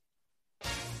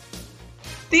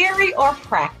Theory or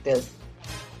practice?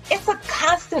 It's a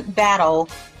constant battle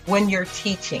when you're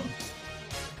teaching.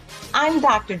 I'm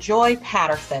Dr. Joy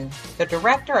Patterson, the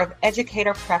Director of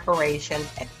Educator Preparation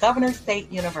at Governor State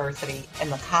University in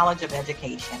the College of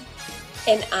Education.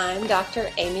 And I'm Dr.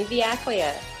 Amy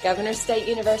Viaclia, Governor State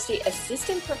University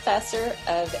Assistant Professor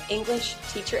of English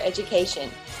Teacher Education.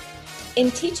 In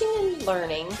teaching and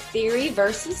learning, theory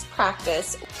versus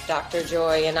practice, Dr.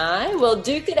 Joy and I will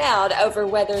duke it out over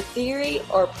whether theory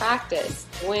or practice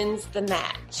wins the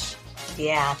match.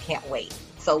 Yeah, I can't wait.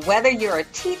 So whether you're a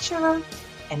teacher,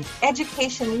 an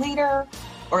education leader,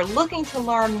 or looking to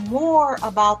learn more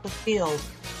about the field,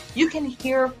 you can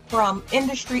hear from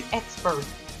industry experts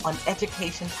on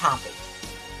education topics.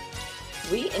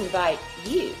 We invite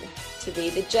you to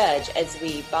be the judge as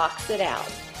we box it out.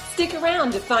 Stick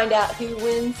around to find out who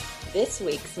wins this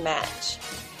week's match.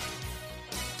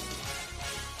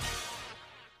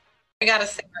 We got to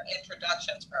say our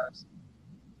introductions first.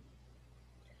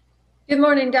 Good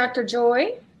morning, Dr.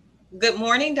 Joy. Good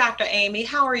morning, Dr. Amy.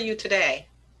 How are you today?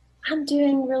 I'm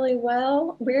doing really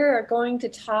well. We're going to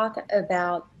talk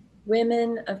about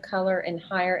women of color in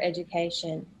higher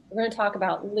education. We're going to talk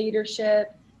about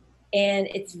leadership, and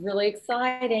it's really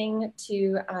exciting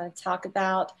to talk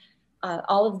about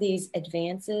all of these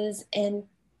advances. And,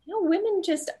 women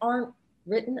just aren't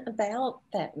written about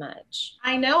that much.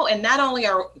 I know. And not only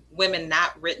are women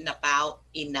not written about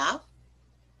enough,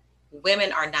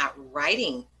 women are not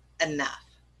writing enough,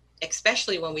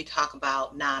 especially when we talk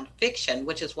about nonfiction,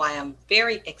 which is why I'm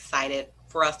very excited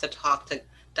for us to talk to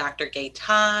Dr.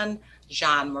 Gaetan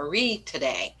Jean-Marie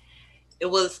today. It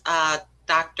was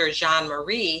Dr.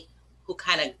 Jean-Marie who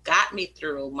kind of got me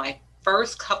through my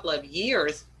first couple of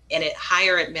years in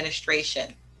higher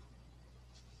administration.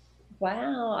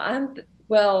 Wow.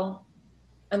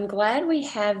 I'm glad we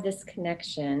have this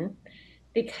connection,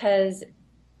 because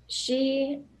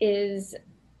she is,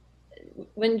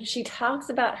 when she talks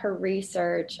about her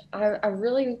research, I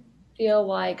really feel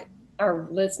like our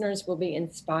listeners will be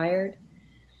inspired.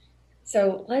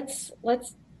 So let's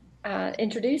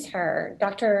introduce her.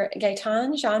 Dr.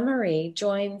 Gaetan Jean-Marie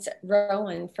joins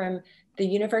Rowan from the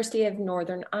University of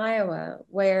Northern Iowa,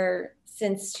 where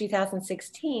since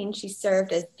 2016, she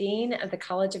served as Dean of the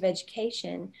College of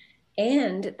Education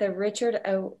and the Richard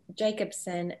O.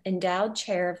 Jacobson Endowed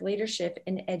Chair of Leadership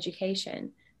in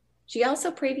Education. She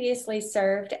also previously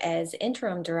served as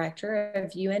Interim Director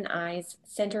of UNI's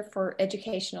Center for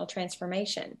Educational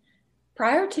Transformation.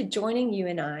 Prior to joining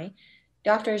UNI,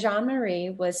 Dr. Jean-Marie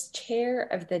was Chair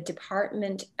of the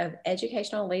Department of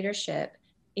Educational Leadership,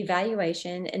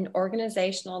 Evaluation, and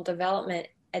Organizational Development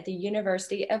at the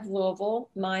University of Louisville,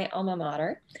 my alma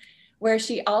mater, where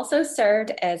she also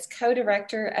served as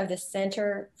co-director of the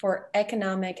Center for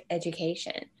Economic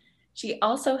Education. She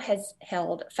also has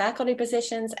held faculty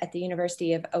positions at the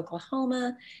University of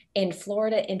Oklahoma and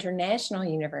Florida International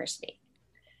University.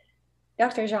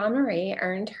 Dr. Jean-Marie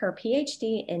earned her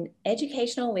PhD in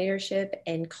Educational Leadership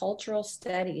and Cultural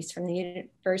Studies from the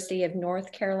University of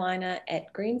North Carolina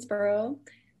at Greensboro,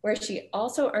 where she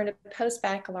also earned a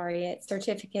post-baccalaureate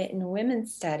certificate in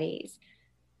Women's Studies.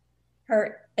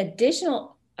 Her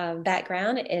additional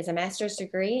background is a master's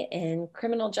degree in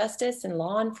criminal justice and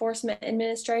law enforcement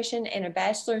administration and a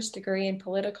bachelor's degree in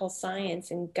political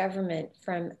science and government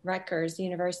from Rutgers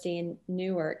University in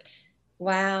Newark.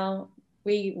 Wow.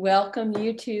 We welcome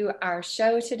you to our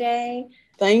show today.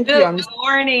 Thank you. Good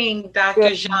morning,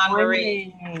 Dr.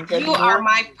 Jean-Marie. You are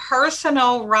my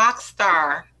personal rock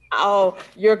star. Oh,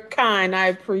 you're kind. I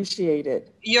appreciate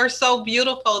it. You're so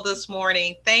beautiful this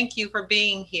morning. Thank you for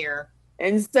being here.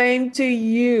 And same to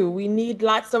you. We need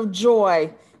lots of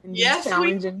joy in these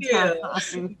challenging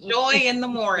times. Joy in the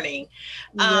morning.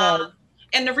 Yes.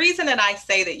 And the reason that I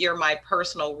say that you're my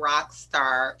personal rock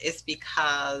star is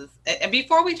because, and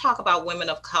before we talk about women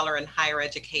of color in higher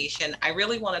education, I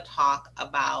really want to talk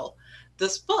about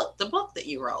this book, the book that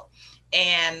you wrote.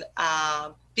 And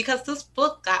because this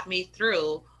book got me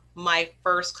through my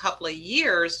first couple of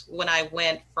years when I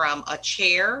went from a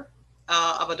chair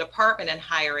of a department in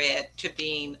higher ed to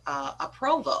being a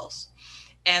provost.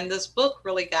 And this book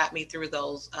really got me through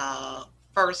those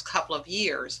first couple of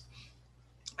years.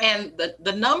 And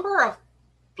the number of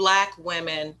Black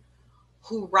women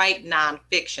who write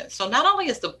nonfiction. So not only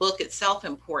is the book itself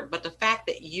important, but the fact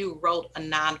that you wrote a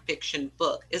nonfiction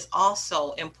book is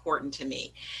also important to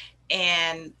me.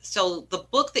 And so the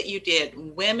book that you did,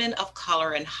 Women of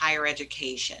Color in Higher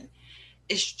Education,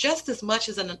 is just as much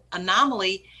as an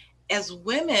anomaly as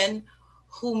women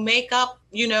who make up,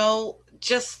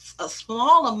 just a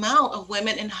small amount of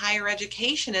women in higher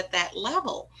education at that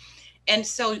level. And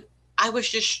so I was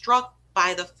just struck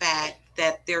by the fact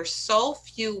that there's so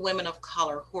few women of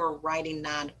color who are writing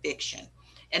nonfiction.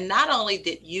 And not only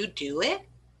did you do it,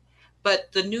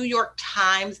 but the New York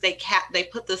Times, they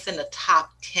put this in the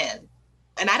top 10.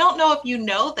 And I don't know if you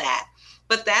know that,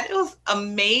 but that was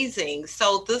amazing.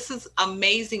 So this is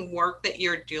amazing work that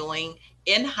you're doing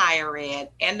in higher ed,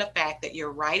 and the fact that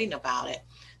you're writing about it.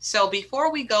 So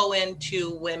before we go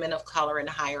into women of color in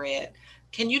higher ed,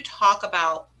 can you talk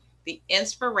about the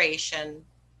inspiration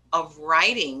of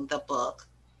writing the book?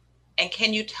 And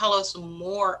can you tell us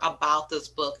more about this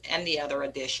book and the other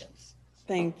editions?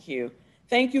 Thank you.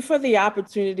 Thank you for the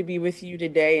opportunity to be with you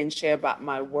today and share about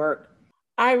my work.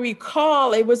 I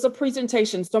recall it was a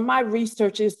presentation. So my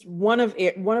research is one of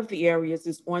the areas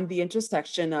is on the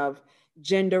intersection of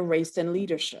gender, race, and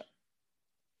leadership.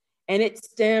 And it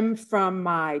stemmed from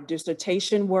my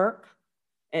dissertation work.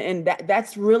 And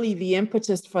that's really the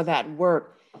impetus for that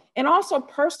work. And also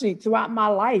personally, throughout my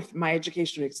life, my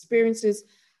educational experiences,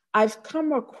 I've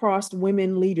come across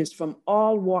women leaders from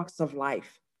all walks of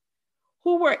life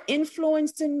who were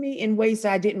influencing me in ways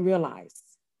that I didn't realize.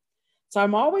 So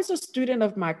I'm always a student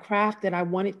of my craft that I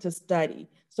wanted to study.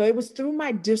 So it was through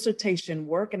my dissertation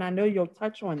work, and I know you'll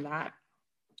touch on that.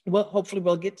 Well, hopefully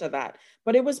we'll get to that.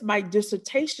 But it was my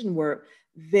dissertation work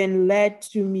then led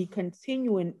to me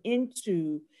continuing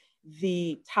into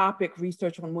the topic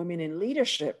research on women in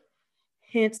leadership.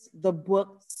 Hence the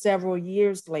book several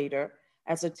years later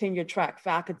as a tenured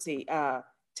faculty,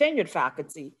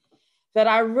 that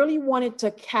I really wanted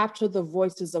to capture the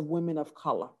voices of women of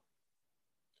color.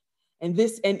 And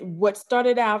what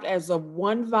started out as a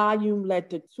 1 volume led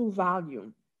to 2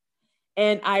 volumes.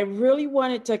 And I really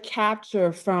wanted to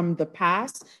capture from the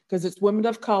past, because it's women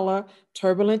of color,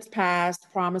 turbulence past,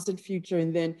 promise and future,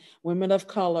 and then women of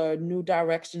color, new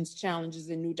directions, challenges,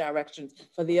 and new directions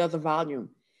for the other volume.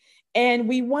 And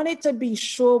we wanted to be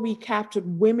sure we captured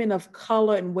women of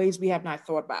color in ways we have not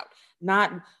thought about,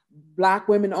 not Black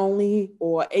women only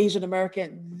or Asian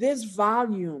American. This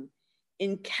volume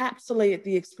encapsulated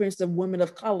the experience of women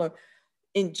of color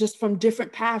in just from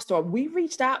different paths. So we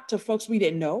reached out to folks we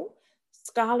didn't know,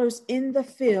 scholars in the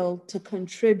field to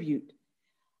contribute.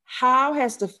 How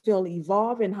has the field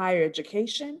evolved in higher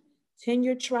education,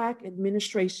 tenure track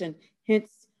administration,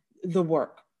 hence the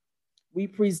work. We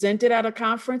presented at a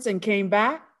conference and came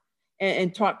back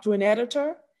and talked to an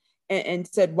editor and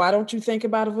said, why don't you think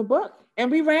about a book?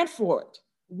 And we ran for it.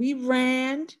 We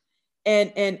ran,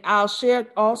 and I'll share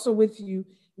also with you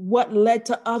what led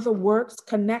to other works,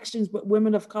 connections with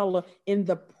women of color in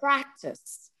the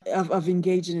practice of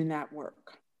engaging in that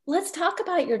work. Let's talk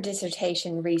about your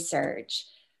dissertation research.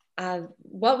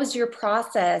 What was your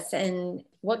process and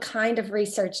what kind of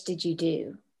research did you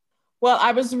do? Well,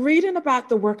 I was reading about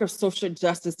the work of social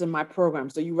justice in my program.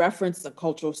 So you referenced the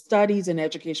cultural studies and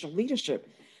educational leadership.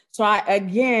 So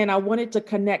I wanted to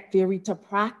connect theory to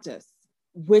practice,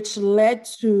 which led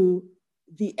to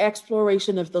the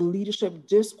exploration of the leadership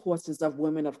discourses of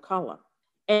women of color.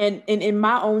 And in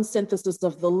my own synthesis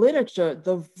of the literature,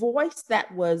 the voice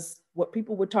that was what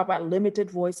people would talk about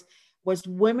limited voice was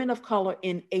women of color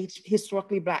in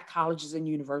historically Black colleges and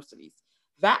universities.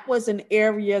 That was an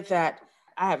area that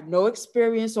I have no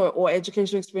experience or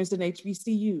educational experience in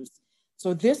HBCUs.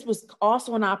 So this was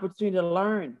also an opportunity to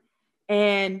learn.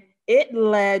 And it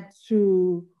led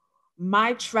to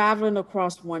my traveling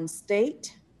across one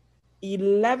state,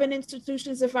 11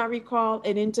 institutions, if I recall,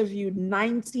 and interviewed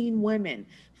 19 women,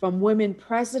 from women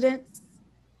presidents,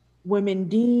 women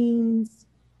deans,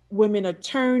 women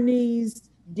attorneys,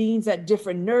 deans at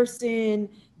different nursing,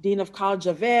 dean of college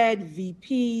of ed,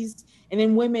 VPs, and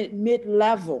then women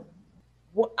mid-level.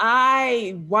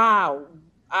 I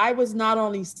was not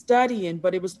only studying,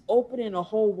 but it was opening a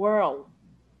whole world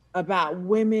about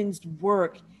women's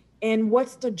work and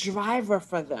what's the driver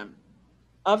for them.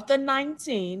 Of the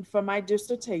 19 for my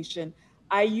dissertation,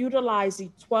 I utilized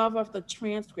the 12 of the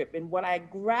transcript, and what I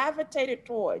gravitated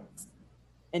towards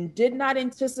and did not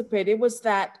anticipate, it was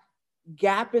that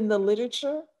gap in the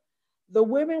literature. The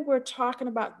women were talking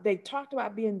about, they talked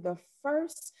about being the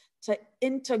first to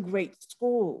integrate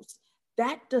schools.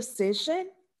 That decision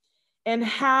and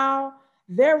how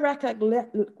their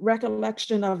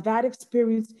recollection of that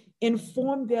experience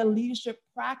informed their leadership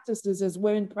practices as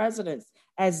women presidents,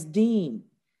 as dean.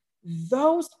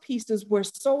 Those pieces were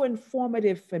so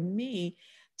informative for me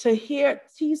to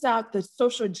tease out the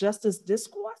social justice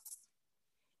discourse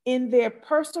in their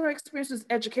personal experiences,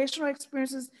 educational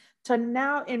experiences, to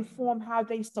now inform how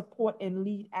they support and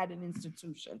lead at an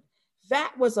institution.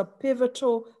 That was a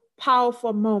pivotal,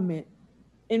 powerful moment,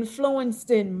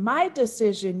 influencing my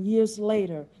decision years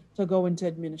later to go into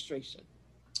administration.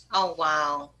 Oh,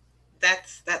 wow.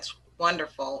 That's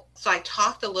wonderful. So I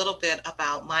talked a little bit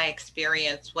about my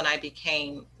experience when I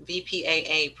became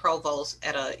VPAA provost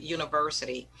at a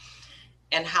university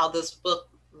and how this book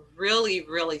really,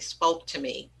 really spoke to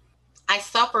me. I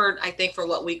suffered, I think, from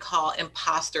what we call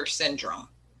imposter syndrome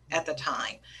at the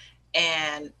time.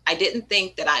 And I didn't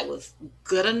think that I was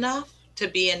good enough to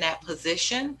be in that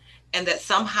position and that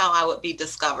somehow I would be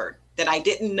discovered, that I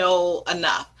didn't know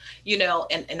enough,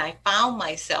 and I found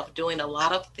myself doing a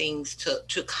lot of things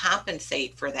to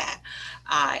compensate for that.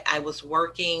 I was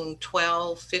working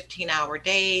 12, 15-hour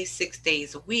days, 6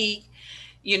 days a week,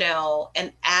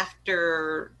 and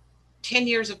after 10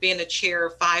 years of being a chair,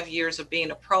 5 years of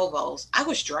being a provost, I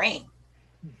was drained.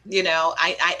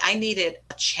 I needed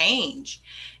a change.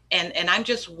 And I'm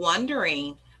just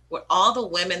wondering, with all the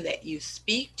women that you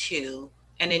speak to,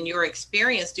 and in your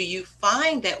experience, do you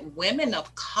find that women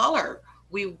of color,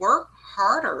 we work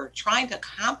harder trying to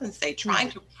compensate, trying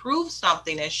to prove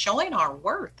something and showing our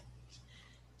worth?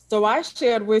 So I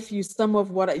shared with you some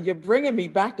of what you're bringing me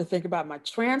back to think about my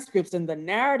transcripts and the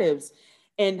narratives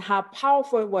and how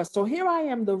powerful it was. So here I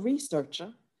am, the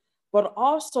researcher, but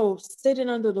also sitting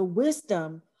under the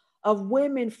wisdom of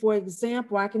women. For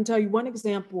example, I can tell you one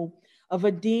example of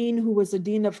a dean who was a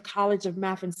dean of College of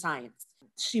Math and Science.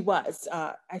 She was,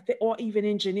 I think, or even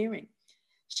engineering.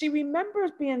 She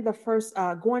remembers being the first,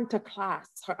 going to class,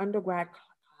 her undergrad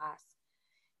class,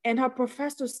 and her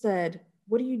professor said,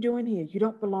 "What are you doing here? You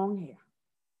don't belong here."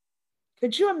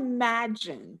 Could you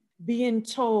imagine being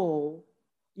told,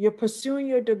 you're pursuing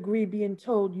your degree, being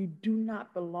told you do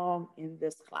not belong in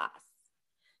this class?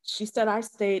 She said, I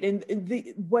stayed. And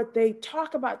what they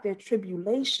talk about their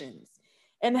tribulations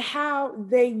and how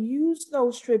they use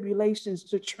those tribulations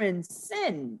to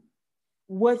transcend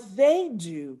what they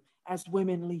do as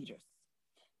women leaders.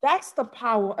 That's the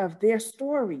power of their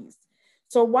stories.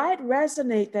 So why it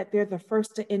resonates that they're the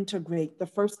first to integrate, the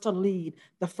first to lead,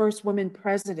 the first women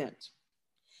president.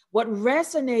 What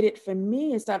resonated for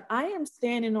me is that I am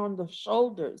standing on the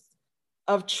shoulders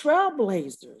of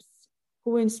trailblazers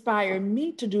who inspire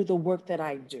me to do the work that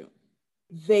I do.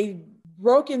 They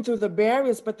broken through the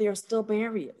barriers, but there are still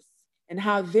barriers, and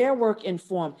how their work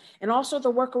informed, and also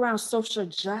the work around social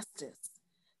justice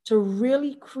to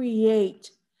really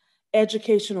create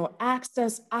educational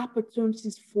access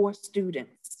opportunities for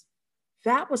students.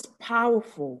 That was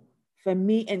powerful for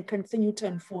me and continue to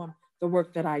inform the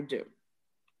work that I do.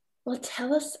 Well,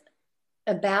 tell us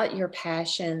about your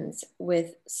passions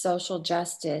with social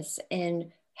justice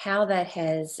and how that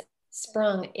has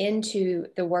sprung into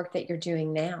the work that you're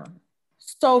doing now.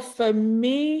 So for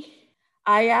me,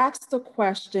 I asked the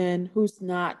question, who's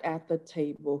not at the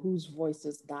table, whose voice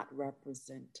is not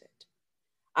represented?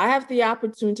 I have the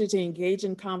opportunity to engage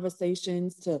in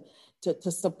conversations,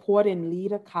 to support and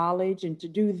lead a college, and to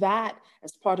do that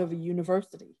as part of a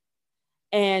university.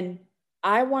 And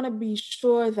I want to be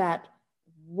sure that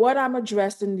what I'm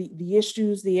addressing, the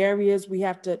issues, the areas we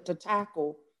have to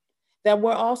tackle, that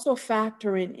we're also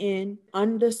factoring in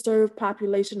underserved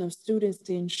population of students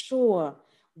to ensure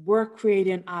we're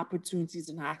creating opportunities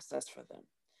and access for them.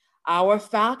 Our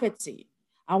faculty,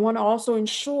 I want to also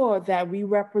ensure that we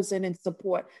represent and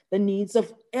support the needs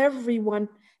of everyone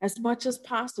as much as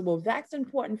possible. That's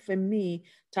important for me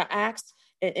to ask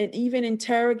and even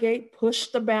interrogate, push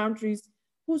the boundaries,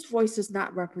 whose voice is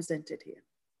not represented here.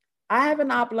 I have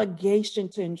an obligation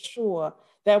to ensure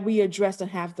that we address and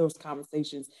have those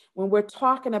conversations when we're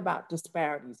talking about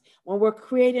disparities, when we're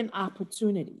creating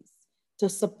opportunities to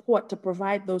support, to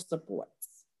provide those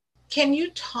supports. Can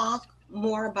you talk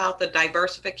more about the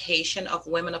diversification of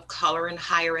women of color in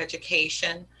higher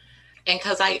education? And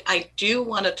because I do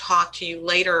want to talk to you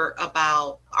later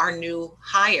about our new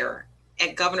hire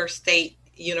at Governor State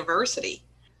University.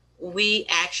 We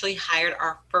actually hired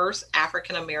our first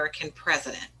African-American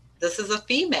president. This is a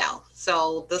female.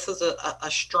 So this is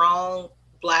a strong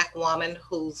Black woman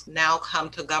who's now come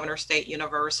to Governor State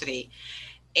University.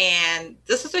 And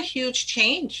this is a huge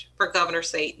change for Governor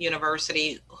State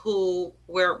University,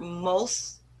 where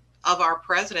most of our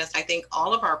presidents, I think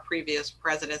all of our previous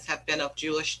presidents have been of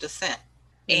Jewish descent.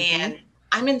 Mm-hmm. And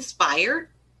I'm inspired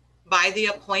by the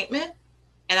appointment,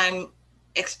 and I'm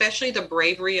especially the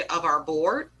bravery of our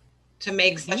board to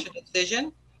make mm-hmm. such a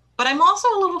decision. But I'm also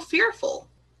a little fearful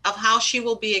of how she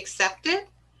will be accepted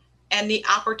and the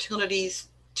opportunities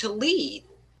to lead.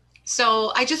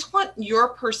 So I just want your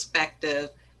perspective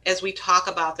as we talk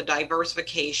about the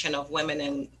diversification of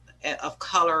women of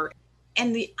color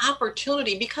and the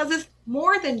opportunity, because it's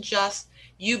more than just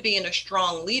you being a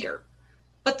strong leader,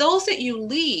 but those that you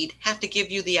lead have to give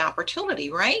you the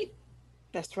opportunity, right?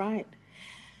 That's right.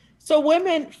 So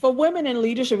for women in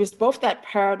leadership, it's both that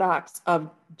paradox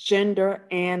of gender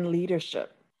and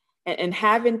leadership and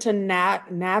having to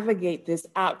navigate this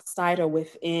outside or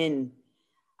within.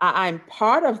 I'm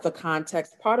part of the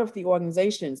context, part of the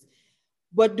organizations,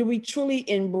 but do we truly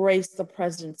embrace the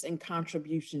presence and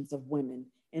contributions of women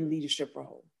in leadership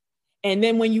roles? And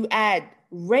then when you add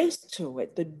race to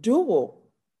it, the double,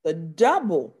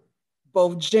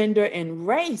 both gender and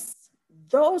race,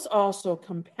 those also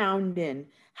compound in.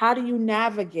 How do you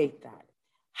navigate that?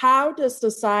 How does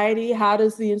society, how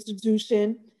does the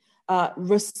institution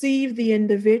receive the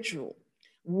individual?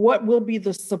 What will be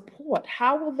the support?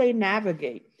 How will they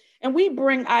navigate? And we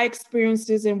bring our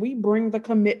experiences and we bring the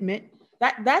commitment.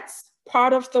 That's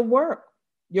part of the work.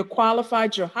 You're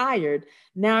qualified, you're hired,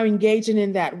 now engaging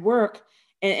in that work.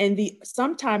 And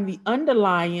sometimes the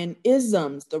underlying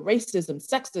isms, the racism,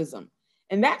 sexism.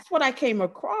 And that's what I came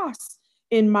across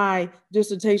in my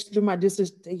dissertation, through my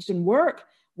dissertation work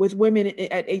with women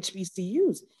at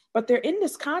HBCUs. But they're in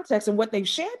this context, and what they've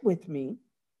shared with me,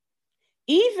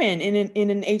 even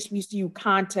in an HBCU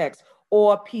context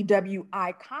or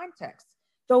PWI context,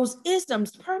 those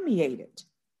isms permeated.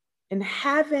 And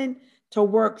having to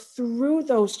work through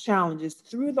those challenges,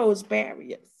 through those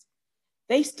barriers,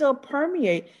 they still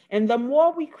permeate. And the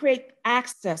more we create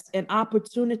access and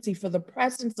opportunity for the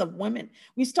presence of women,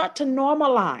 we start to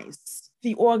normalize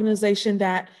the organization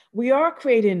that we are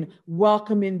creating,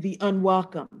 welcoming the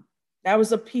unwelcome. That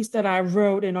was a piece that I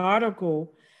wrote, an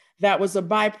article that was a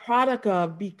byproduct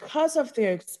of, because of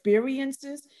their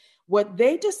experiences, what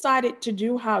they decided to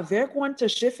do, how they're going to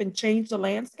shift and change the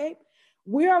landscape.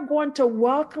 We are going to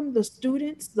welcome the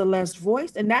students, the less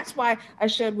voiced. And that's why I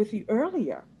shared with you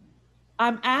earlier.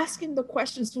 I'm asking the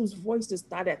questions whose voice is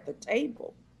not at the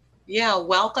table. Yeah,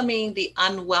 welcoming the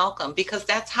unwelcome, because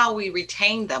that's how we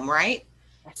retain them, right?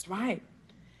 That's right.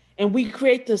 And we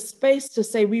create the space to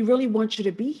say, we really want you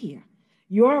to be here.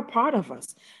 You're a part of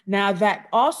us. Now, that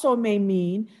also may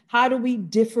mean, how do we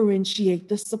differentiate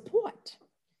the support?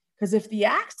 Because if the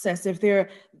access, if there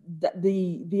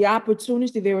the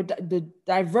opportunity, there were the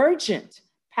divergent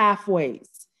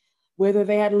pathways, whether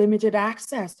they had limited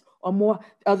access or more,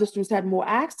 other students had more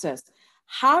access,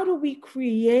 how do we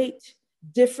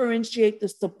differentiate the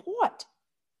support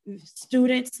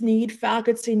students need,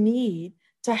 faculty need,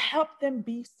 to help them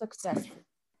be successful?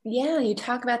 Yeah, you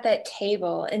talk about that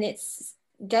table, and it's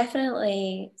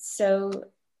definitely so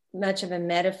much of a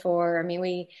metaphor. I mean,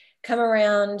 we come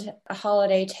around a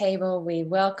holiday table, we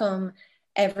welcome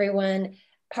everyone.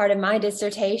 Part of my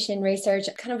dissertation research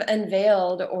kind of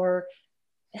unveiled or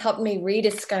helped me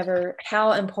rediscover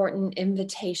how important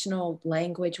invitational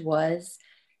language was.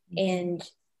 And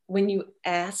when you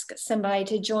ask somebody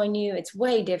to join you, it's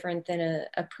way different than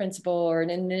a principal or an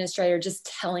administrator just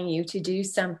telling you to do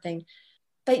something.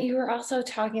 But you were also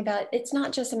talking about, it's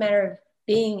not just a matter of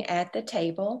being at the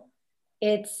table,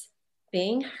 it's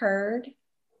being heard.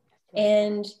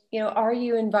 And, are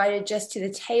you invited just to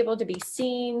the table to be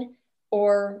seen,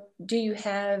 or do you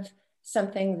have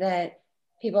something that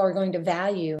people are going to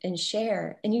value and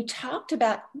share? And you talked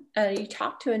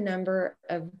to a number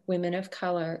of women of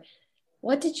color.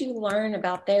 What did you learn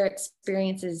about their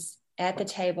experiences at the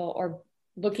table or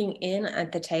looking in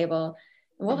at the table?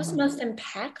 And what was most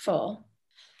impactful?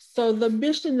 So the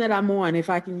mission that I'm on, if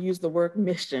I can use the word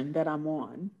mission that I'm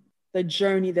on, the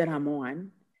journey that I'm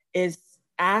on, is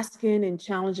asking and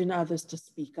challenging others to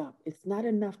speak up. It's not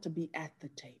enough to be at the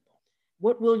table.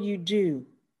 What will you do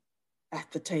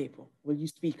at the table? Will you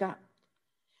speak up?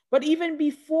 But even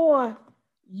before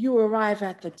you arrive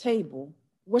at the table,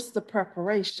 what's the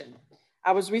preparation?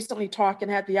 I was recently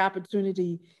had the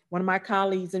opportunity, one of my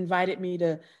colleagues invited me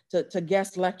to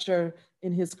guest lecture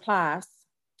in his class,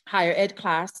 higher ed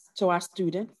class, to our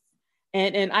students.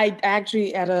 And I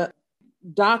actually, at a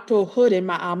doctoral hood in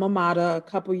my alma mater a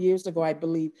couple of years ago, I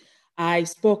believe, I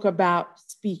spoke about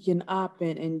speaking up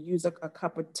and use a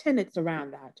couple of tenets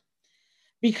around that.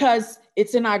 Because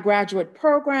it's in our graduate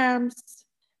programs,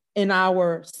 in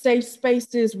our safe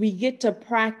spaces, we get to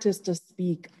practice to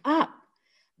speak up.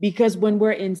 Because when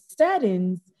we're in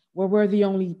settings where we're the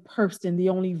only person, the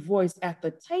only voice at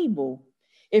the table,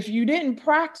 if you didn't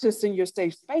practice in your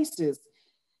safe spaces,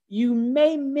 you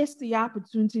may miss the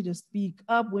opportunity to speak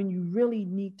up when you really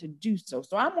need to do so.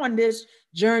 So I'm on this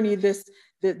journey,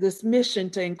 this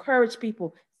mission to encourage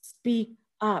people, speak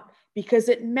up, because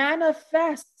it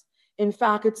manifests in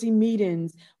faculty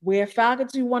meetings where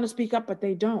faculty want to speak up, but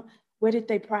they don't. Where did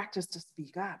they practice to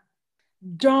speak up?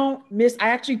 Don't miss. I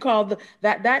actually called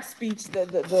that speech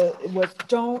it was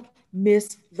don't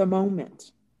miss the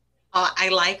moment. I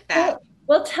like that.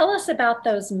 Well, tell us about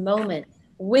those moments.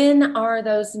 When are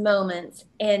those moments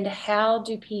and how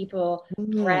do people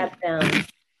grab them?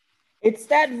 It's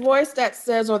that voice that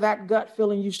says, or that gut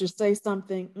feeling, you should say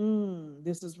something.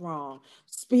 This is wrong.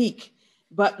 Speak,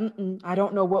 but I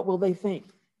don't know, what will they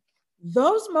think?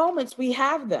 Those moments, we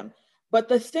have them. But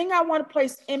the thing I want to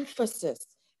place emphasis,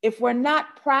 if we're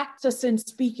not practicing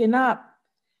speaking up,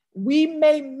 we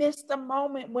may miss the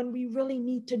moment when we really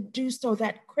need to do so,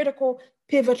 that critical,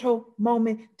 pivotal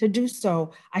moment to do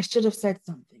so. I should have said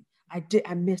something.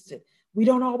 I missed it. We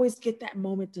don't always get that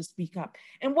moment to speak up.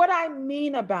 And what I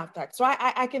mean about that, so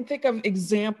I can think of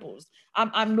examples.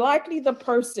 I'm likely the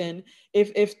person,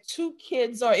 if two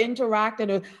kids are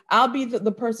interacting, I'll be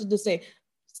the person to say,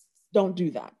 don't do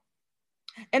that.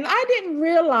 And I didn't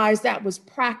realize that was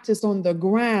practice on the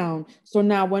ground. So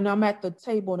now when I'm at the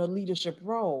table in a leadership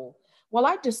role, well,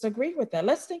 I disagree with that.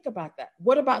 Let's think about that.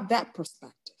 What about that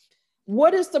perspective?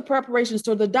 What is the preparation?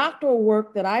 So the doctoral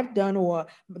work that I've done or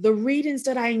the readings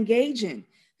that I engage in,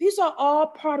 these are all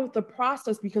part of the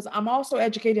process because I'm also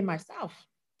educating myself.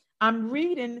 I'm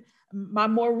reading my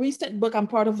more recent book. I'm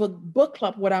part of a book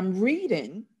club. What I'm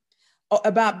reading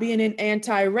about being an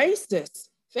anti-racist.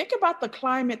 Think about the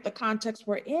climate, the context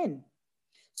we're in.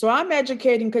 So I'm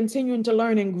educating, continuing to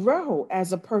learn and grow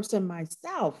as a person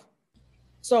myself.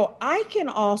 So I can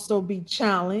also be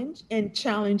challenged and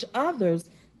challenge others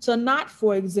to not,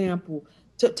 for example,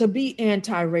 to be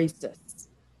anti-racist.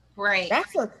 Right.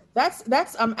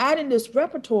 That's I'm adding this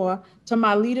repertoire to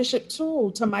my leadership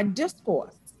tool, to my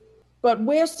discourse. But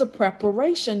where's the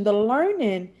preparation, the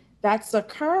learning that's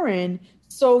occurring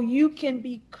so you can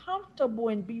be comfortable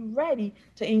and be ready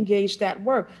to engage that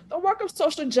work? The work of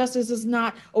social justice is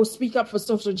not, oh, speak up for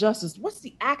social justice. What's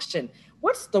the action?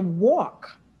 What's the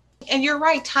walk? And you're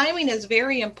right, timing is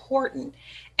very important.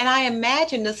 And I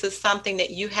imagine this is something that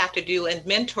you have to do in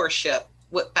mentorship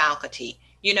with faculty.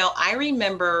 You know, I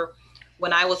remember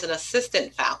when I was an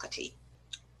assistant faculty,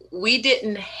 we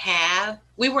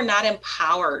were not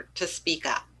empowered to speak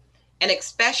up. And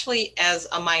especially as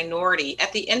a minority,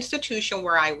 at the institution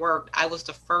where I worked, I was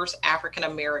the first African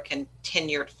American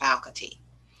tenured faculty.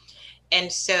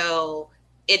 And so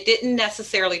it didn't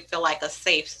necessarily feel like a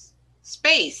safe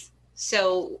space.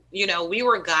 So, you know, we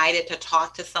were guided to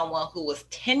talk to someone who was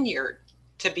tenured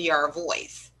to be our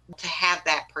voice, to have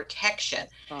that protection.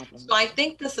 So I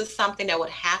think this is something that would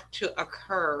have to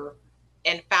occur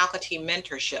in faculty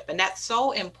mentorship. And that's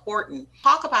so important.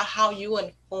 Talk about how you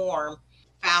inform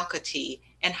faculty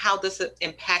and how this has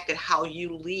impacted how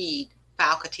you lead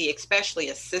faculty, especially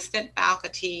assistant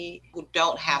faculty who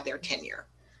don't have their tenure.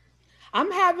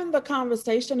 I'm having the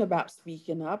conversation about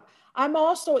speaking up. I'm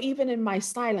also, even in my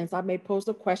silence, I may pose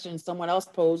a question, someone else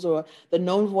pose, or the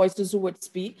known voices who would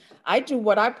speak. I do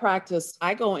what I practice.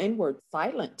 I go inward,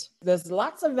 silent. There's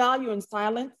lots of value in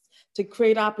silence to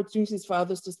create opportunities for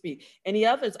others to speak. Any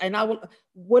others? And I will,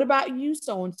 what about you,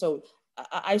 so-and-so?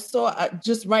 I saw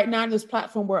just right now on this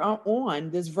platform we're on,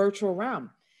 this virtual realm.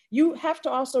 You have to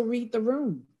also read the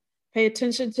room. Pay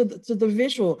attention to the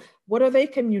visual. What are they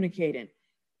communicating?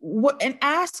 And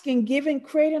asking, giving,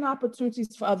 creating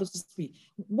opportunities for others to speak.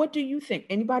 What do you think?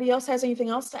 Anybody else has anything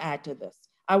else to add to this?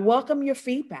 I welcome your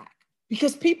feedback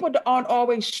because people aren't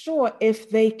always sure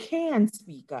if they can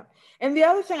speak up. And the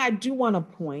other thing I do want to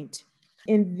point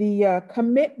in the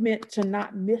commitment to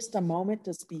not miss the moment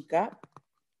to speak up,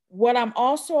 what I'm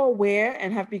also aware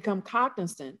and have become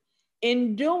cognizant,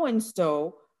 in doing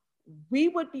so, we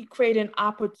would be creating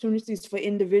opportunities for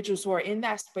individuals who are in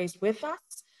that space with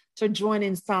us to join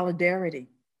in solidarity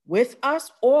with us,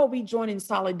 or we join in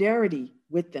solidarity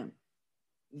with them.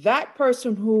 That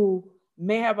person who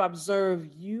may have observed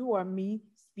you or me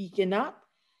speaking up,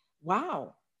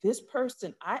 wow, this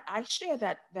person, I share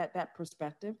that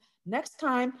perspective. Next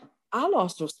time, I'll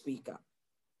also speak up.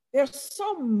 There's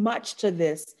so much to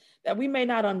this that we may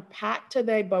not unpack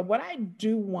today, but what I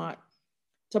do want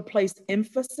to place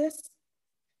emphasis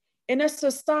in a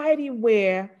society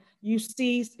where you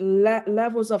see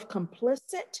levels of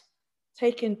complicit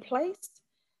taking place,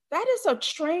 that is a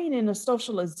training, a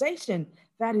socialization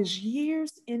that is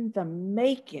years in the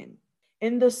making.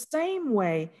 In the same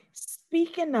way,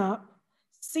 speaking up,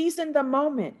 seizing the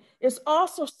moment is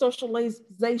also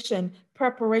socialization,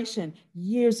 preparation,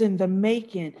 years in the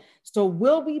making. So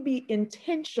will we be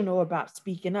intentional about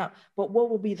speaking up, but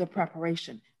what will be the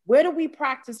preparation? Where do we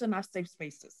practice in our safe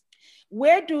spaces?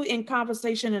 Where do, in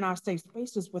conversation in our safe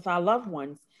spaces with our loved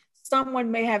ones, someone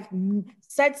may have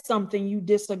said something you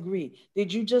disagree?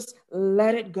 Did you just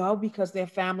let it go because they're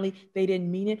family, they didn't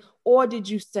mean it? Or did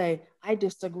you say, I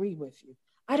disagree with you?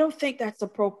 I don't think that's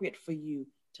appropriate for you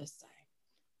to say.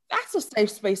 That's a safe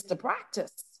space to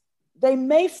practice. They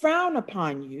may frown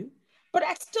upon you, but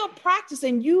that's still practice,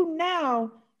 and you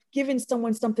now giving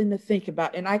someone something to think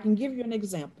about. And I can give you an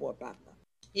example about that.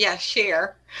 Yeah,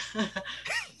 share.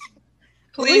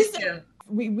 Please do.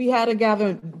 We had a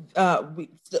gathering,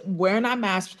 wearing our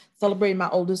masks, celebrating my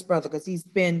oldest brother because he's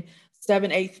been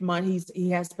 7, 8 months. He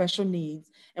has special needs,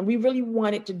 and we really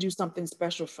wanted to do something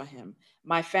special for him.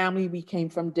 My family, we came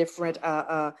from different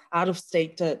out of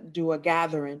state to do a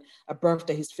gathering, a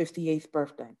birthday, his 58th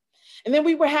birthday. And then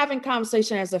we were having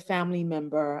conversation as a family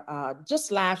member,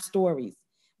 just laugh stories.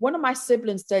 One of my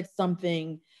siblings said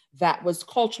something that was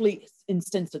culturally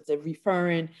insensitive,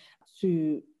 referring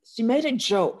to, she made a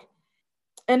joke.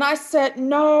 And I said,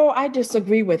 no, I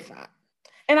disagree with that.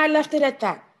 And I left it at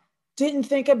that. Didn't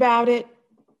think about it,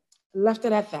 left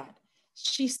it at that.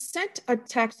 She sent a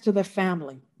text to the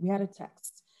family. We had a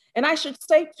text. And I should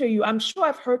say to you, I'm sure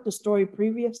I've heard the story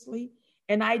previously,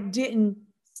 and I didn't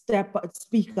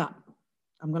speak up.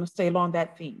 I'm going to stay along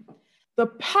that theme. The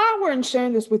power in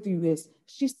sharing this with you is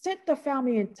she sent the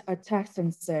family a text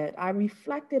and said, I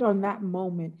reflected on that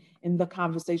moment in the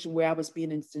conversation where I was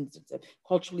being insensitive,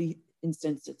 culturally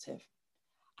insensitive.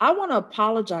 I want to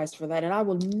apologize for that, and I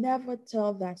will never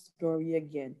tell that story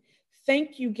again.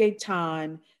 Thank you,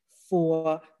 Gaetan,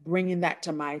 for bringing that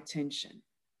to my attention.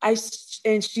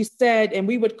 And she said, and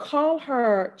we would call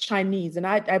her Chinese, and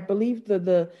I believe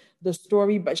the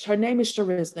story, but her name is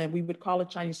Charisma, and we would call her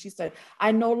Chinese. She said,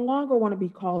 I no longer want to be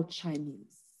called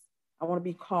Chinese. I want to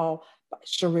be called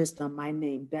Charisma, my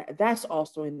name. That's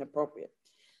also inappropriate.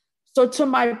 So to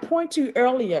my point to you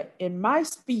earlier, in my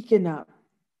speaking up,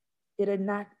 it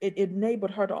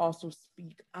enabled her to also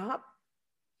speak up,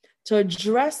 to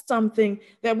address something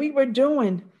that we were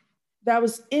doing that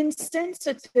was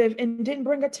insensitive and didn't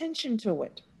bring attention to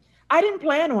it. I didn't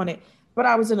plan on it, but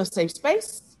I was in a safe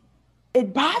space.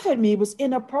 It bothered me, it was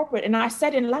inappropriate, and I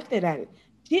said and left it at it.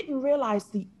 Didn't realize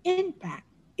the impact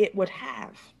it would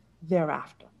have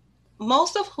thereafter.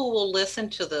 Most of who will listen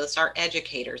to this are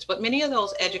educators, but many of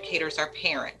those educators are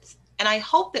parents. And I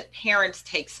hope that parents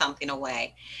take something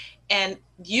away. And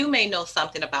you may know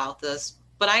something about this,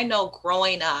 but I know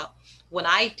growing up, when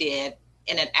I did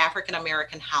in an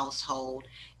African-American household,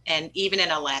 and even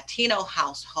in a Latino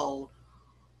household,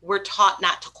 we're taught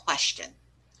not to question.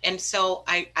 And so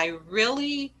I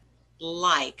really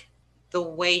like the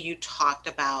way you talked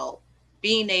about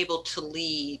being able to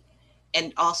lead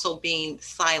and also being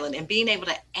silent and being able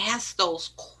to ask those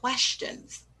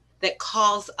questions that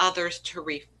cause others to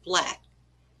reflect,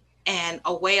 and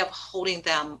a way of holding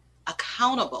them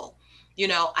accountable. You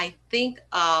know, I think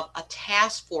of a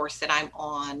task force that I'm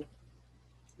on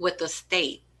with the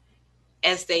state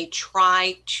as they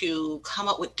try to come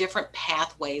up with different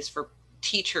pathways for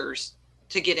teachers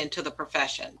to get into the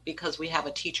profession, because we have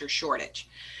a teacher shortage,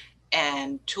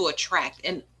 and to attract.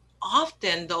 And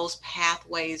often those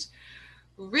pathways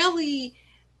really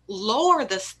lower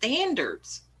the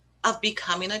standards of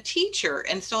becoming a teacher.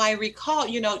 And so I recall,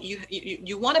 you know,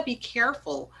 you want to be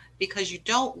careful, because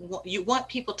you want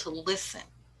people to listen.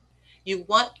 You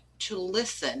want to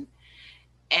listen,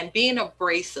 and being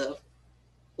abrasive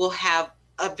will have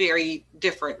a very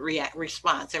different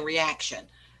response and reaction.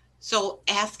 So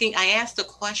I asked the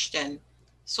question,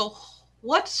 so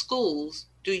what schools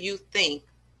do you think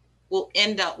will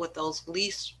end up with those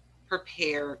least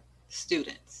prepared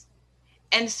students?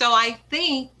 And so I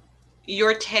think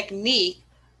your technique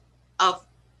of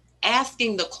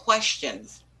asking the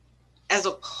questions as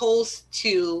opposed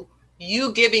to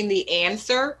you giving the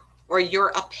answer or your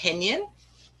opinion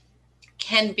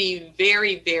can be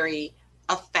very, very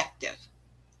effective.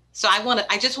 So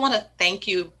I just want to thank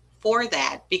you for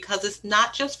that, because it's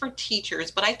not just for teachers,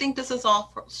 but I think this is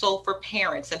also for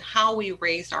parents and how we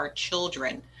raise our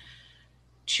children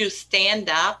to stand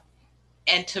up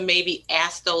and to maybe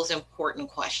ask those important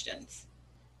questions.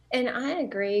 And I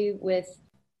agree with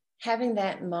having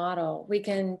that model. We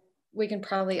can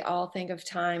probably all think of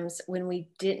times when we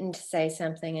didn't say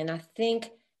something. And I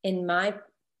think in my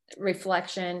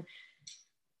reflection,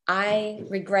 I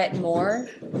regret more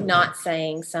not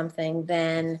saying something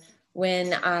than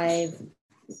when I've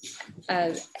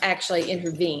actually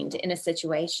intervened in a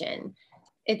situation.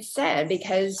 It's sad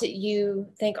because you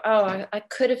think, oh, I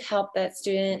could have helped that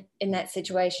student in that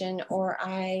situation, or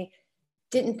I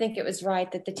didn't think it was right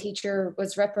that the teacher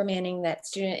was reprimanding that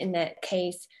student in that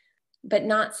case. But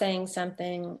not saying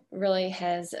something really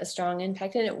has a strong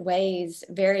impact, and it weighs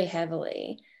very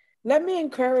heavily. Let me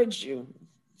encourage you.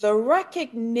 The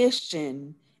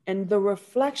recognition and the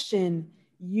reflection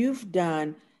you've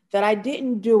done that I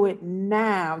didn't do it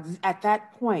now at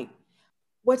that point.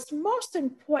 What's most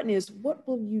important is, what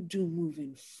will you do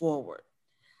moving forward?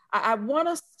 I want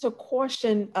us to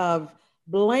caution of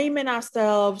blaming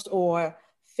ourselves or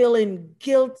feeling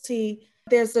guilty.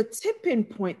 There's a tipping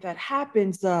point that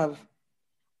happens of,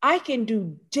 I can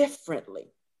do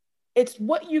differently. It's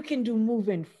what you can do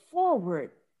moving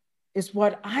forward is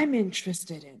what I'm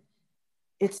interested in.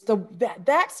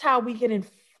 That's how we can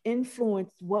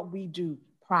influence what we do,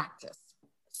 practice.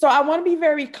 So I want to be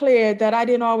very clear that I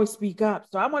didn't always speak up.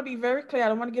 So I want to be very clear. I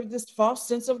don't want to give this false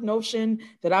sense of notion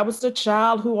that I was the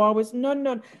child who always,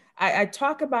 no. I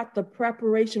talk about the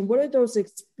preparation. What are those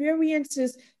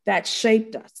experiences that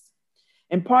shaped us?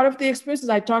 And part of the experiences,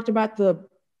 I talked about the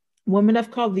women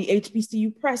of color, the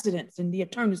HBCU presidents and the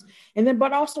attorneys,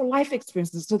 but also life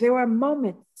experiences. So there were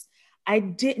moments I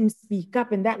didn't speak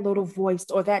up, and that little voice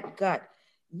or that gut,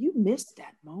 you missed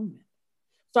that moment.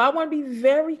 So I want to be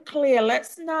very clear.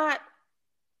 Let's not,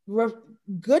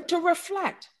 good to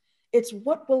reflect. It's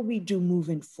what will we do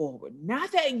moving forward? Now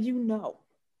that you know,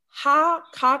 how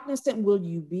cognizant will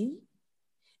you be?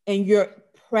 And you're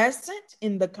present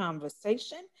in the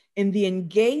conversation, in the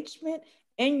engagement,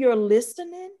 and you're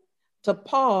listening to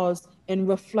pause and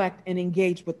reflect and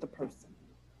engage with the person.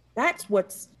 That's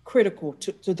what's critical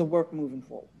to the work moving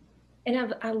forward.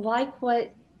 And I like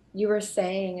what you were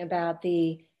saying about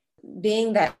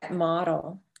being that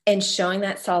model and showing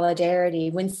that solidarity.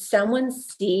 When someone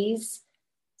sees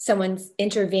someone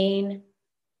intervene,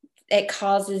 it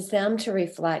causes them to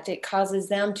reflect. It causes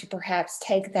them to perhaps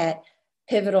take that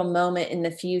pivotal moment in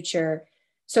the future.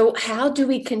 So how do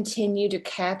we continue to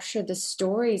capture the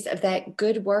stories of that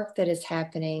good work that is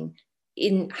happening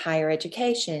in higher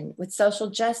education, with social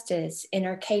justice, in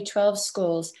our K-12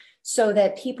 schools, so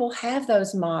that people have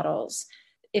those models?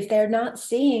 If they're not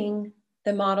seeing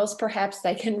the models, perhaps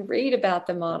they can read about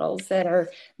the models that are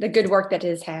the good work that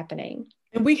is happening.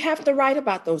 And we have to write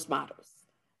about those models.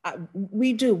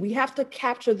 We do. We have to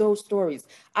capture those stories.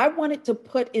 I wanted to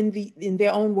put in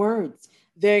their own words,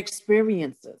 their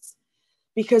experiences,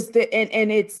 because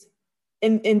it's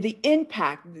in the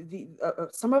impact.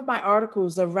 Some of my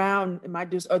articles around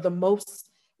are the most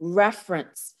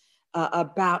referenced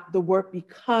about the work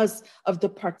because of the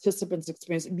participants'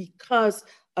 experience, because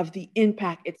of the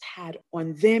impact it's had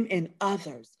on them and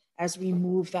others as we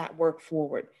move that work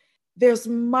forward. There's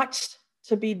much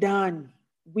to be done.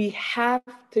 We have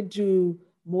to do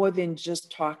more than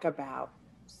just talk about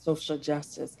social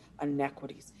justice and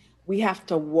inequities. We have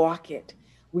to walk it.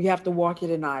 We have to walk it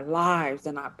in our lives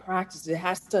and our practice. It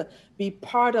has to be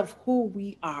part of who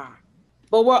we are.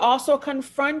 But we're also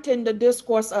confronting the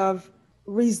discourse of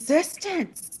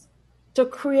resistance to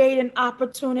creating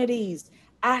opportunities,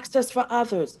 access for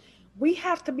others. We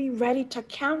have to be ready to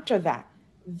counter that.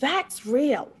 That's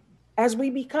real. As we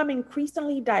become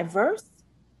increasingly diverse,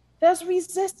 there's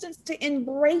resistance to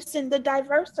embracing the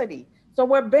diversity. So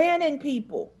we're banning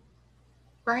people.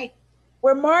 Right.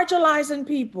 We're marginalizing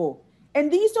people.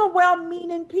 And these are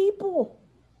well-meaning people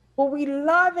who we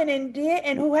love and endear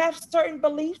and who have certain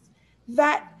beliefs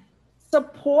that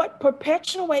support,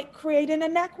 perpetuate creating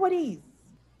inequities.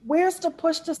 Where's the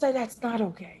push to say that's not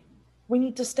okay? We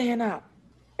need to stand up.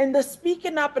 And the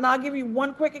speaking up, and I'll give you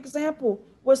one quick example,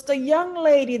 was the young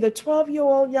lady, the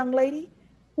 12-year-old young lady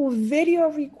who video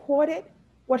recorded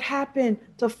what happened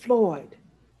to Floyd.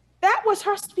 That was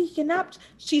her speaking up.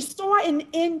 She saw an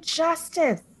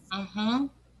injustice. Mm-hmm.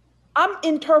 I'm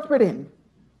interpreting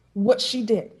what she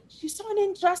did. She saw an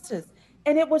injustice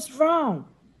and it was wrong.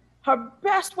 Her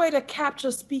best way to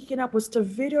capture speaking up was to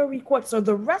video record so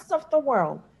the rest of the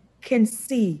world can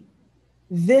see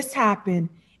this happen,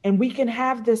 and we can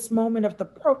have this moment of the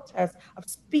protest of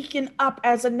speaking up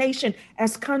as a nation,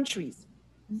 as countries.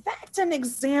 That's an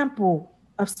example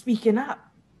of speaking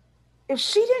up. If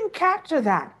she didn't capture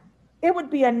that, it would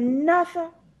be another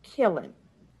killing.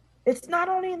 It's not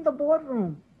only in the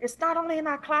boardroom, it's not only in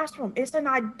our classroom, it's in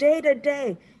our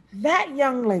day-to-day. That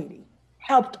young lady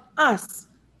helped us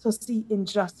to see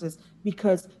injustice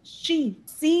because she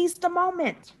seized the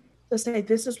moment to say,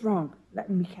 this is wrong, let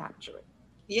me capture it.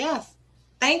 Yes.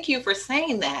 Thank you for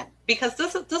saying that, because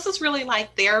this is really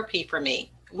like therapy for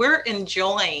me. We're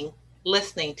enjoying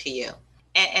listening to you,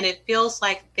 and it feels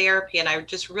like therapy. And I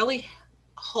just really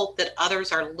hope that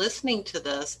others are listening to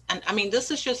this. And I mean, this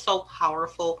is just so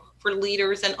powerful for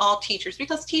leaders and all teachers,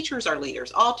 because teachers are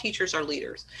leaders. All teachers are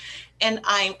leaders. And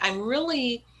I'm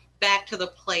really back to the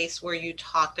place where you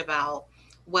talked about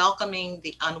welcoming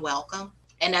the unwelcome.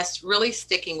 And that's really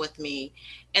sticking with me.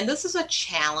 And this is a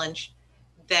challenge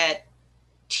that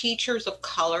teachers of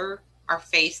color are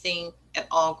facing at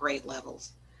all grade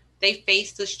levels. They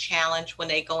face this challenge when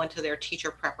they go into their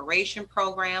teacher preparation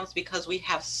programs because we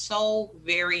have so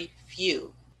very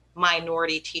few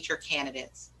minority teacher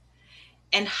candidates.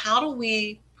 And how do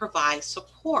we provide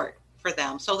support for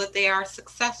them so that they are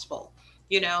successful?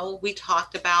 You know, we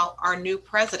talked about our new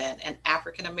president, an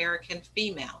African American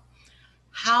female.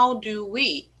 How do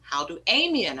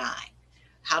Amy and I,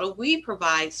 how do we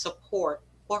provide support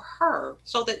for her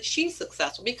so that she's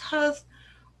successful? Because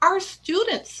our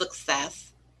students'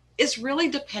 success is really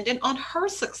dependent on her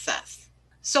success.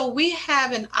 So we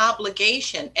have an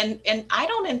obligation, and I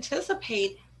don't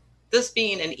anticipate this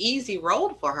being an easy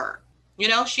road for her. You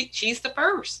know, she's the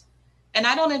first. And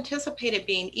I don't anticipate it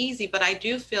being easy, but I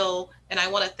do feel, and I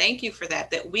want to thank you for that,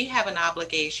 that we have an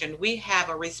obligation, we have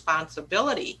a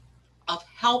responsibility of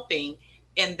helping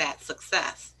in that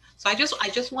success. So I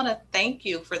just want to thank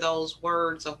you for those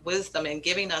words of wisdom and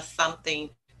giving us something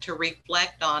to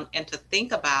reflect on and to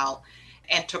think about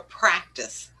and to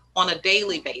practice on a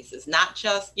daily basis, not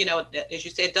just, you know, as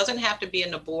you said, it doesn't have to be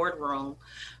in the boardroom,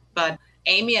 but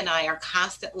Amy and I are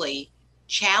constantly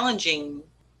challenging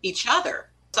each other.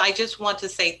 So I just want to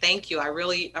say thank you. I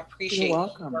really appreciate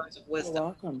the words of wisdom. You're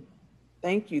welcome.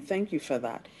 Thank you. Thank you for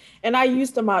that. And I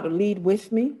use the motto, lead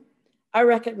with me. I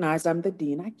recognize I'm the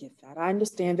dean. I get that. I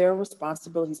understand there are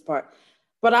responsibilities part.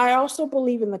 But I also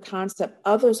believe in the concept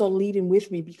others are leading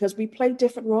with me because we play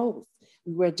different roles.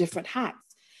 We wear different hats.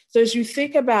 So as you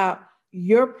think about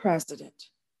your president,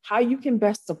 how you can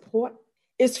best support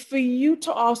is for you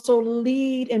to also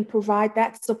lead and provide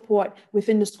that support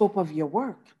within the scope of your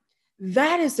work.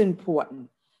 That is important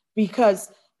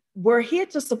because we're here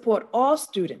to support all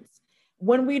students.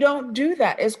 When we don't do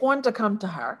that, it's going to come to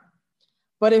her.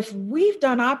 But if we've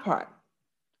done our part,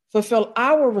 fulfill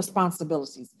our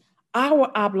responsibilities,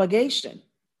 our obligation,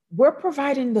 we're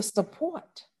providing the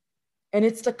support. And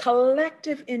it's the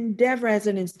collective endeavor as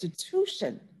an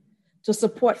institution to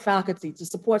support faculty, to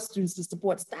support students, to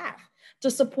support staff,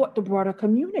 to support the broader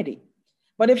community.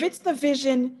 But if it's the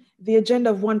vision, the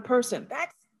agenda of one person,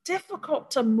 that's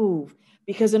difficult to move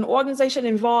because an organization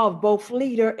involves both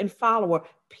leader and follower,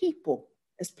 people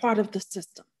as part of the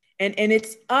system. And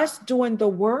it's us doing the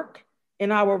work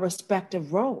in our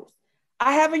respective roles.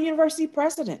 I have a university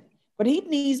president, but he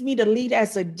needs me to lead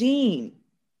as a dean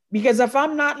because if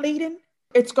I'm not leading,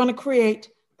 it's going to create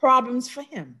problems for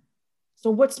him.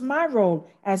 So what's my role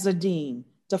as a dean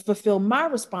to fulfill my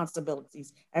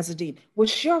responsibilities as a dean?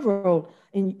 What's your role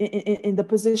in the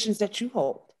positions that you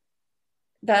hold?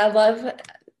 I love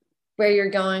where you're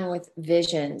going with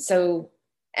vision. So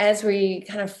as we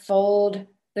kind of fold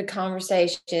the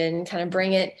conversation, kind of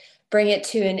bring it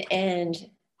to an end,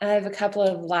 I have a couple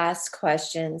of last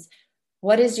questions.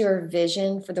 What is your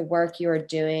vision for the work you are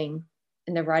doing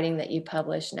in the writing that you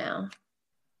publish now?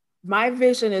 My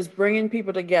vision is bringing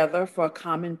people together for a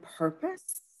common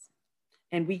purpose.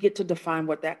 And we get to define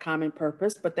what that common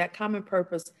purpose, but that common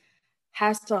purpose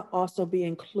has to also be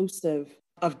inclusive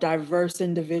of diverse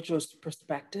individuals'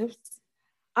 perspectives.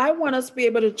 I want us to be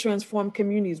able to transform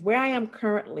communities. Where I am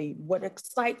currently, what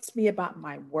excites me about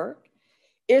my work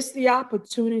is the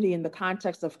opportunity in the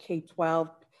context of K-12,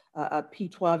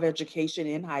 P-12 education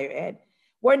in higher ed.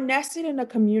 We're nested in a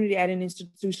community at an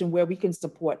institution where we can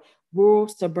support rural,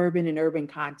 suburban, and urban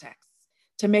contexts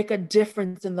to make a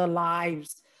difference in the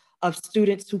lives of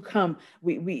students who come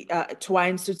to our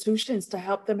institutions to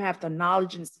help them have the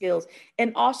knowledge and skills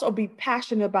and also be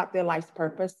passionate about their life's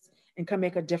purpose and can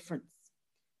make a difference.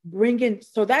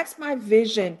 So that's my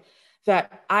vision,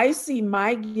 that I see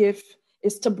my gift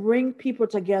is to bring people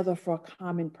together for a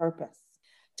common purpose,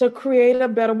 to create a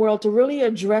better world, to really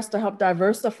address, to help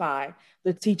diversify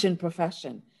the teaching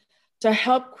profession, to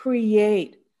help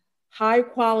create high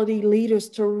quality leaders,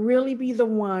 to really be the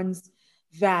ones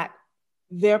that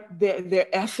their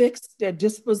ethics, their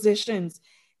dispositions,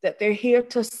 that they're here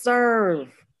to serve,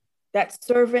 that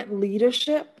servant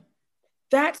leadership.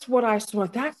 That's what I saw.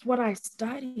 That's what I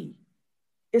study,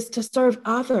 is to serve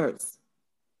others.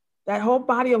 That whole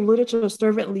body of literature of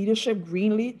servant leadership,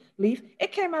 Greenleaf,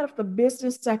 it came out of the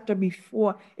business sector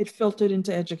before it filtered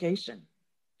into education.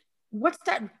 What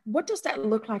does that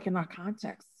look like in our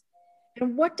context?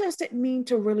 And what does it mean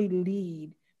to really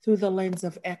lead through the lens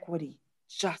of equity,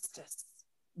 justice,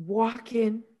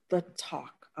 walking the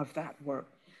talk of that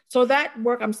work? So that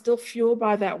work, I'm still fueled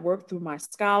by that work through my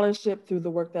scholarship, through the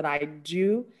work that I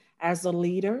do as a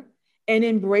leader, and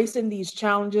embracing these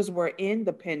challenges we're in,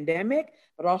 the pandemic,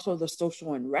 but also the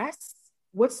social unrest.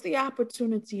 What's the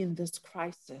opportunity in this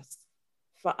crisis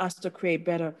for us to create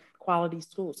better quality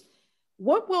schools?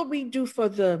 What will we do for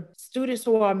the students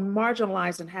who are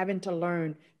marginalized and having to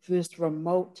learn through this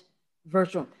remote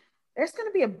virtual? There's going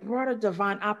to be a broader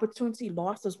divine opportunity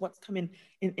lost is what's coming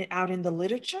out in the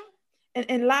literature.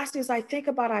 And lastly, as I think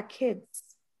about our kids,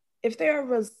 if they are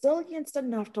resilient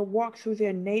enough to walk through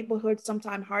their neighborhoods,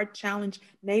 sometimes hard challenged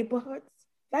neighborhoods,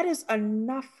 that is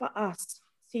enough for us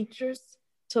teachers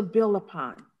to build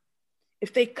upon.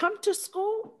 If they come to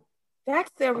school,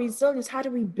 that's their resilience. How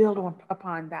do we build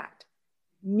upon that?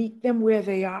 Meet them where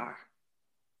they are.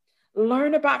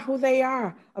 Learn about who they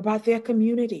are, about their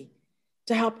community,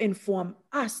 to help inform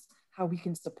us how we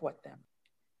can support them.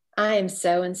 I am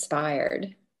so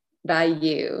inspired by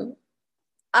you.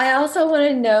 I also want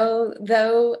to know,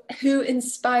 though, who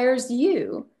inspires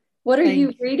you? What are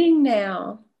you reading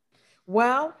now?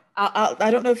 Well,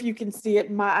 I don't know if you can see it.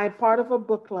 I'm part of a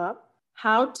book club,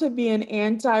 How to Be an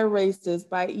Anti-Racist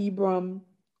by Ibram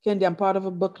Kendi. I'm part of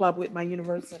a book club with my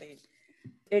university.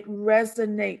 It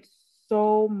resonates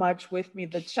so much with me.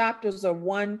 The chapters are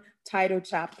one title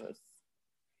chapters.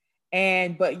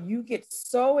 But you get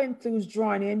so enthused,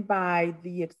 drawn in by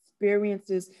the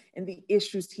experiences and the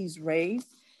issues he's raised.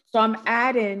 So I'm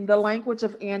adding the language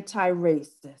of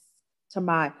anti-racist to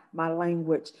my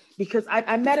language, because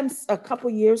I met him a couple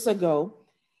years ago.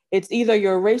 It's either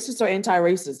you're racist or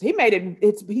anti-racist.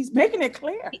 He's making it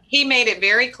clear. He made it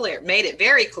very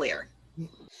clear.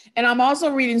 And I'm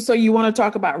also reading So You Want to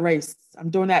Talk About Race. I'm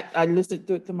doing that. I listened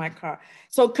to it through my car.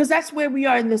 So, because that's where we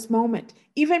are in this moment.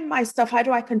 Even myself, how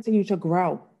do I continue to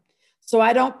grow? So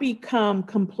I don't become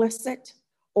complicit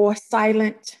or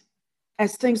silent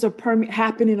as things are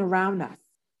happening around us.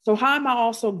 So how am I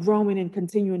also growing and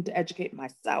continuing to educate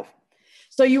myself?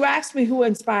 So you asked me who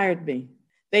inspired me.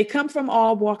 They come from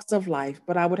all walks of life,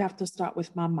 but I would have to start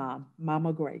with my mom,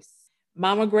 Mama Grace.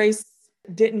 Mama Grace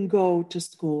didn't go to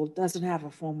school, doesn't have a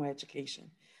formal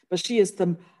education, but she is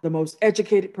the most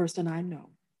educated person I know.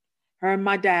 Her and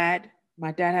my dad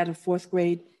had a 4th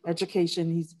grade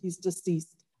education. He's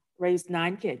deceased, raised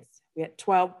 9 kids. We had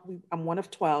 12, I'm one of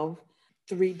 12.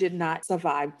 3 did not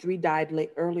survive. 3 died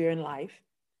earlier in life.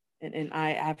 And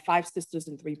I have 5 sisters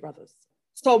and 3 brothers.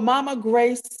 So Mama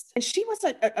Grace, she was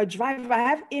a driver. I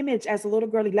have image as a little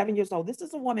girl, 11 years old. This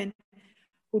is a woman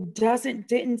who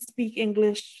didn't speak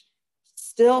English.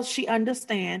 Still, she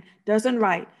understands, doesn't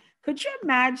write. Could you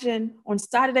imagine on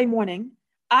Saturday morning,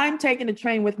 I'm taking the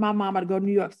train with my mama to go to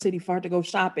New York City for her to go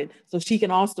shopping so she can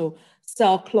also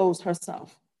sell clothes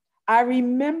herself. I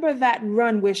remember that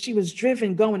run where she was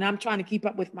driven going, I'm trying to keep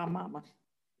up with my mama.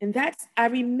 And I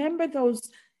remember those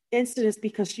incidents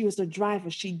because she was a driver.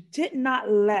 She did not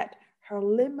let her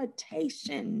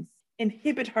limitations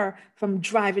inhibit her from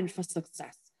driving for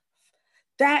success.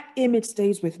 That image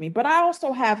stays with me. But I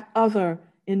also have other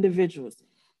individuals,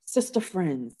 sister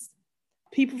friends,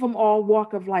 people from all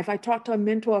walk of life. I talked to a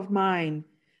mentor of mine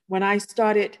when I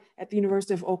started at the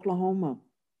University of Oklahoma,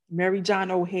 Mary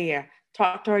John O'Hare.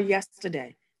 Talked to her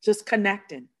yesterday, just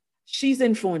connecting. She's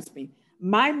influenced me.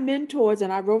 My mentors,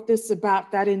 and I wrote this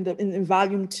about that in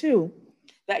volume 2,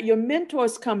 that your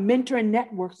mentors come, mentoring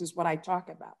networks is what I talk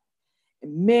about.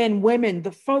 Men, women,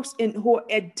 the folks who are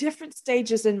at different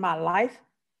stages in my life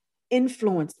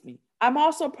influenced me. I'm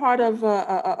also part of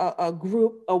a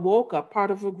group,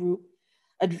 part of a group,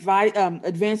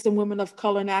 Advancing Women of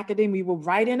Color in Academia. We were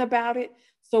writing about it.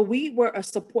 So we were a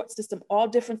support system, all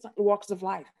different walks of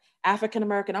life. African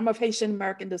American, I'm of Haitian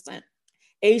American descent,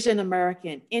 Asian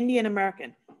American, Indian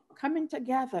American, coming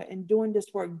together and doing this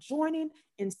work, joining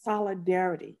in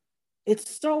solidarity.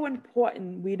 It's so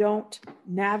important we don't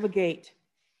navigate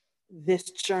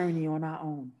this journey on our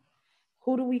own.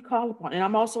 Who do we call upon? And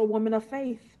I'm also a woman of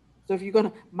faith. So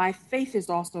my faith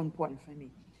is also important for me.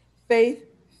 Faith,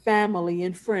 family,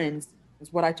 and friends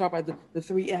is what I talk about, the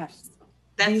 3 Fs.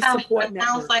 That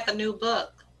sounds like a new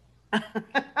book.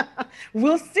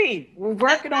 We'll see. We're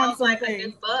working on something. Like a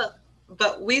new book,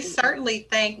 but we certainly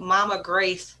thank Mama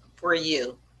Grace for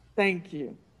you. Thank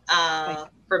you.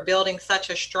 For building such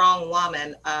a strong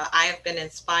woman. I have been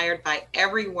inspired by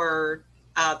every word.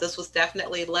 This was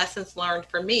definitely lessons learned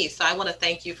for me. So I want to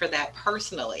thank you for that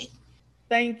personally.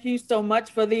 Thank you so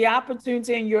much for the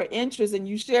opportunity and your interest. And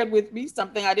you shared with me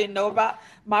something I didn't know about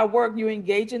my work. You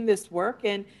engage in this work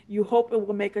and you hope it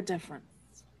will make a difference.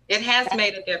 It has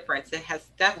made a difference. It has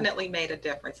definitely made a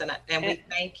difference. And we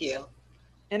thank you.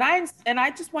 And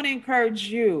I just want to encourage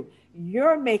you.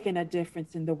 You're making a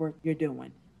difference in the work you're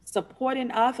doing, supporting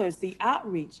others, the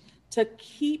outreach, to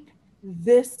keep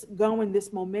this going,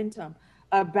 this momentum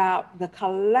about the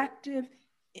collective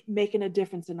making a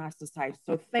difference in our society.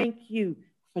 So thank you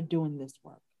for doing this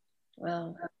work.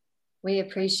 Well, we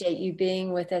appreciate you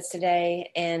being with us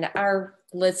today, and our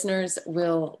listeners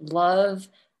will love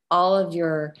all of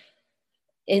your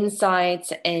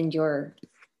insights and your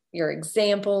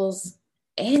examples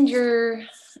and your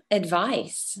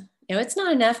advice. You know, it's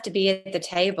not enough to be at the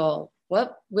table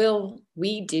What will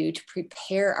we do to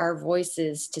prepare our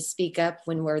voices to speak up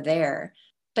when we're there?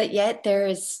 But yet there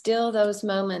is still those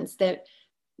moments that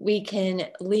we can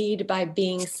lead by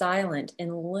being silent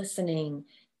and listening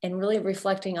and really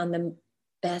reflecting on the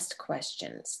best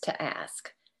questions to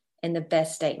ask and the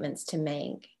best statements to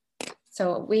make.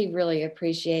 So we really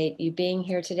appreciate you being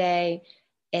here today,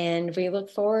 and we look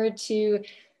forward to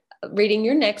reading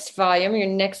your next volume, your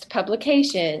next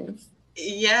publication.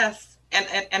 Yes,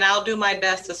 and I'll do my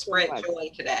best to spread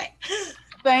joy today.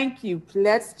 Thank you.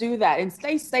 Let's do that, and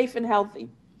stay safe and healthy.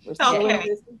 We're still in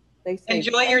this. Stay safe.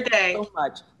 Enjoy your day. Thank you so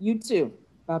much. You too.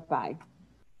 Bye-bye.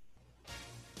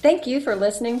 Thank you for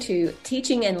listening to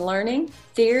Teaching and Learning,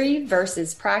 Theory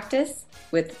versus Practice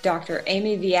with Dr.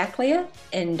 Amy Viaglia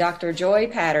and Dr. Joy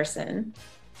Patterson.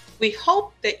 We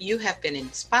hope that you have been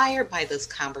inspired by this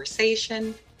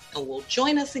conversation and will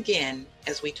join us again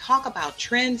as we talk about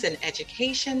trends in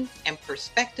education and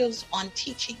perspectives on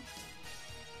teaching.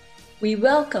 We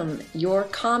welcome your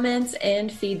comments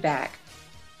and feedback.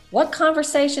 What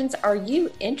conversations are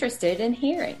you interested in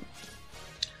hearing?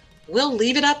 We'll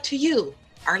leave it up to you,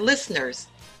 our listeners.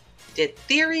 Did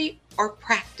theory or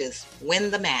practice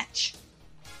win the match?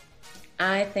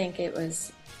 I think it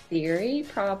was theory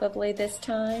probably this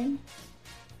time.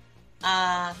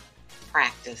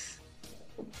 Practice.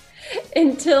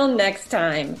 Until next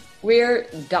time, we're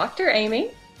Dr.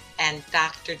 Amy and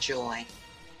Dr. Joy.